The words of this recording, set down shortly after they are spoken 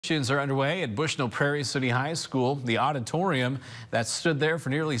Renovations are underway at Bushnell-Prairie City High School. The auditorium that stood there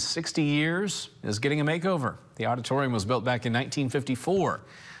for nearly 60 years is getting a makeover. The auditorium was built back in 1954.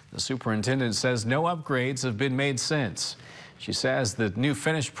 The superintendent says no upgrades have been made since. She says the new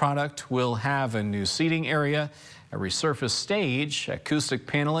finished product will have a new seating area, a resurfaced stage, acoustic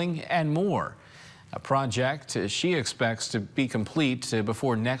paneling, and more. A project she expects to be complete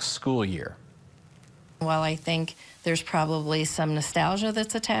before next school year. While I think there's probably some nostalgia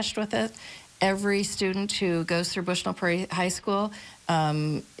that's attached with it, every student who goes through Bushnell-Prairie High School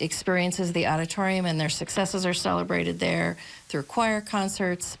experiences the auditorium, and their successes are celebrated there through choir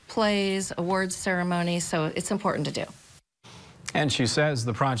concerts, plays, awards ceremonies, so it's important to do. And she says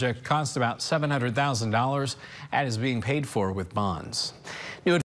the project cost about $700,000 and is being paid for with bonds.